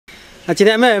那今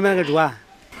天卖个猪啊？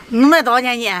能卖多少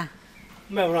钱呢？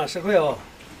卖不上10块哦。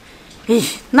哎，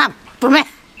那不卖。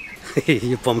嘿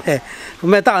嘿，不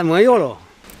卖大的没要了。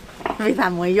为啥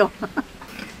没要？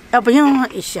要不行，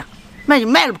行，卖就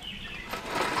卖了吧。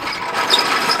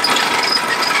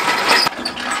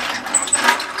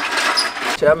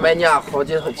这买年好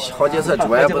几次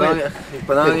猪也不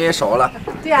能给烧了。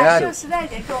对呀，就实在一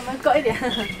点，给我们高一点。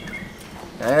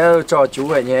哎呦，照9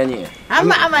块钱呢。俺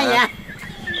妈呢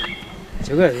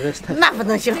9块那不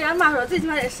能行。对，俺妈说最起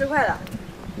码得10块了。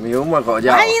没有么高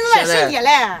价。俺你卖10斤嘞。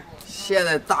现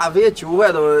在大肥9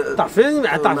块都。大肥你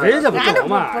买大肥这不中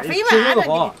嘛？不肥嘛，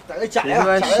不好。咱这家里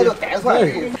都带出来。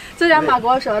昨天俺妈跟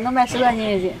我说能卖10块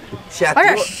钱一斤。我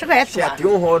这10块多。现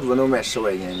顶好猪能卖10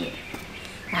块钱一斤。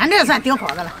俺这算顶好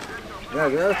的了。你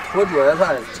看跟土猪也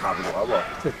算差不多吧？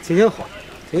这挺好，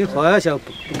挺好，而且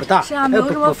不大，身上没有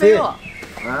什么肥肉。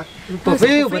啊，不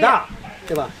肥又不大，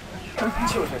对吧？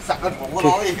就是3个猪，我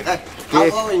老一个，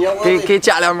给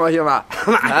加2毛行吧？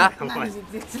啊，2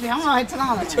毛还值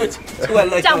当了。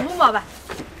加5毛吧。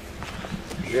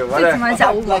最起码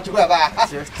加5毛。9块半。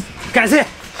干脆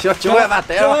行，9块半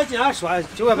得了。我经常说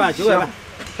9块半，9块半。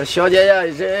这小姐姐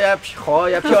人也好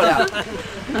也漂亮，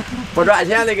不赚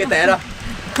钱的给逮着。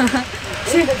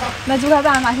行，那9块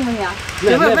半嘛行不行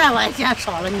？9块半我还嫌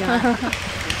少了呢。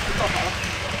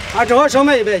啊，正好少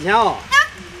卖100钱哦。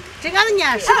这个呢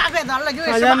，18块多了，就是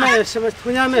18。卖头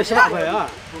年卖18块啊，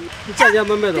你这年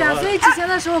没卖多少？对啊，所以之前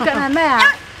的时候跟他卖啊，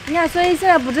你看，所以现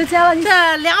在不值钱了。这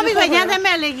200块钱才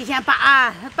卖了1800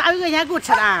块钱够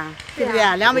吃的，对不对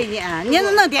？200斤，你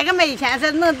能点个卖1000，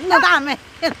这能大卖。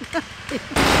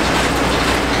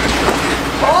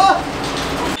好。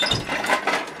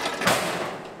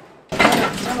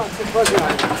什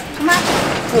么？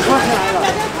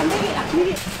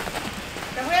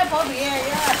这回也包堆呀。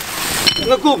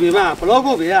那够比吗？不老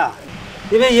够比啊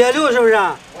！116是不是？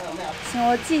行，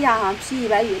我记一下哈，皮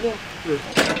116。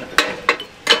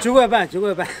9块半，9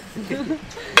块半。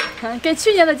跟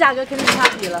去年的价格肯定差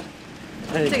低了。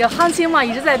这个行情嘛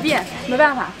一直在变，没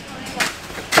办法。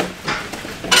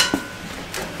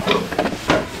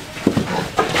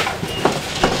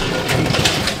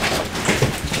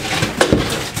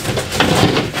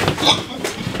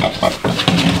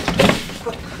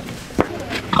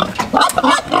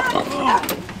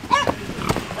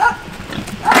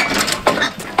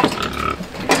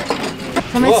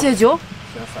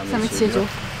379，379，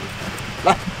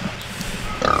来。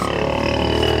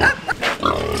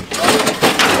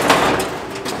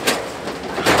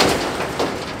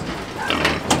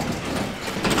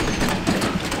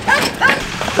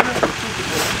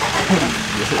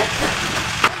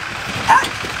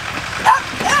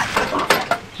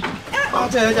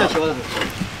这有点小的。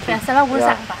对，353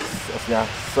吧。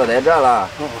4在这了。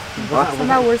好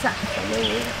，353。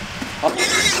好。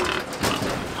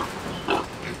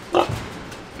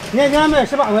年前卖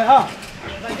18块啊。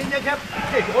那人家看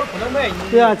太小了不能卖你。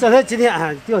对啊，这才几天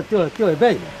掉100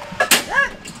斤。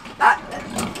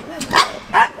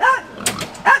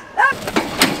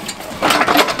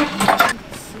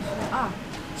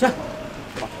行。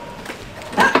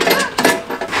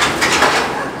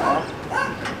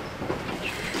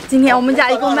今天我们家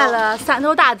一共卖了3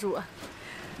头大猪，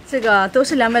这个都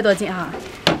是200多斤哈。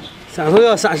3头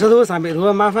要30头、300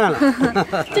头，麻烦了。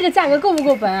这个价格够不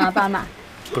够本啊，爸妈？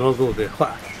不能够本，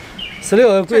花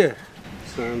16贵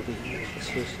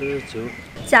，379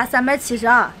加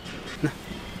372。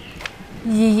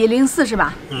1104是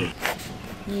吧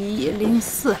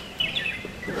？1104。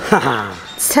哈哈。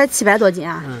才700多斤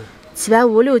啊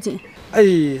！756斤。哎，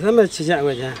咱卖7000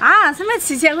块钱啊！才卖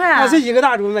7000块啊！那是一个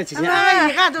大猪卖7000，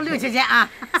一个都6、7千啊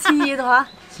，71多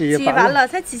，78了，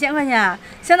才7000块钱。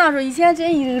想当初以前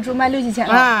真一个猪卖6、7千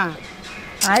啊！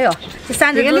哎呦，这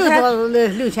3只猪才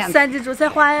6000，3只猪才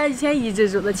花以前1只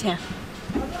猪的钱。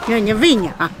你问你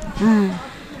啊，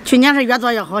去年是越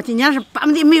做越好，今年是把我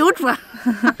们的没有猪，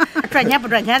赚钱不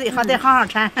赚钱的，好得好好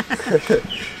产，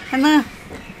还能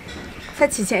才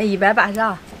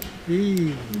7182。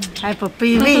咦，还不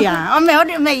卑微呀！我卖好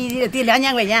这卖得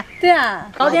2000块钱。对啊，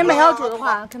早点买小猪的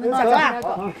话，可能价格有点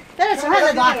高。在这吃饭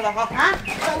再多啊？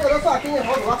咱这个算给你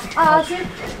好多。啊，行，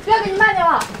别给你慢点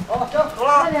啊。哦，行，走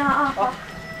了。慢点啊。好。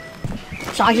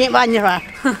伤心吧？你说？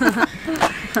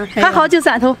还好就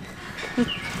3头，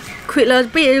亏了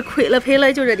赔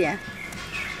了就这点。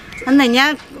那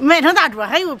年卖成大猪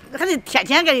还得贴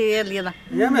钱给里子。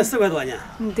也卖4块多呢。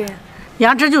对。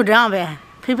养殖就这样呗。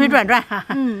赔赔赚赚，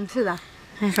是的。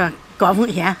你说高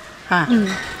风险啊，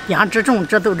养殖种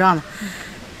植都这样的，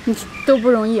都不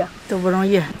容易，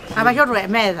俺把小猪也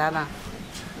卖咋了？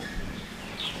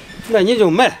那你就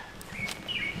卖，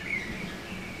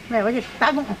卖我去打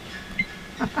工。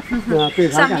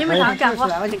上米面上干活，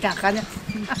我去干活去。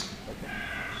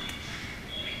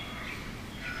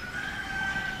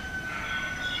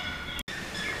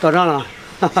到账了。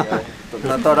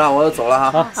到账我就走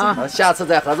了哈。好，下次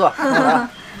再合作。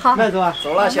好，慢走啊。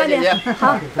走了，小姐姐。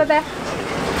好，拜拜。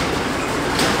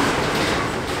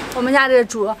我们家这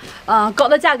猪，高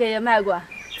的价格也卖过，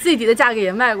最低的价格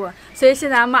也卖过，所以现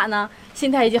在俺妈呢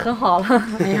心态已经很好了，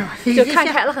哎呦，就看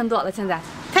开了很多了。现在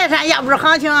泰山压不住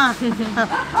行情啊。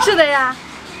是的呀，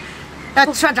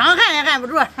说涨焊也焊不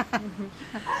住。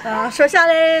说下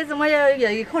来怎么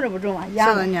也控制不住嘛，一样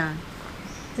的。是的呢，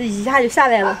这一下就下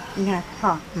来了，你看，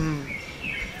哈。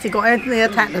最高也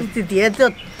摊了，最低也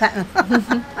就摊了。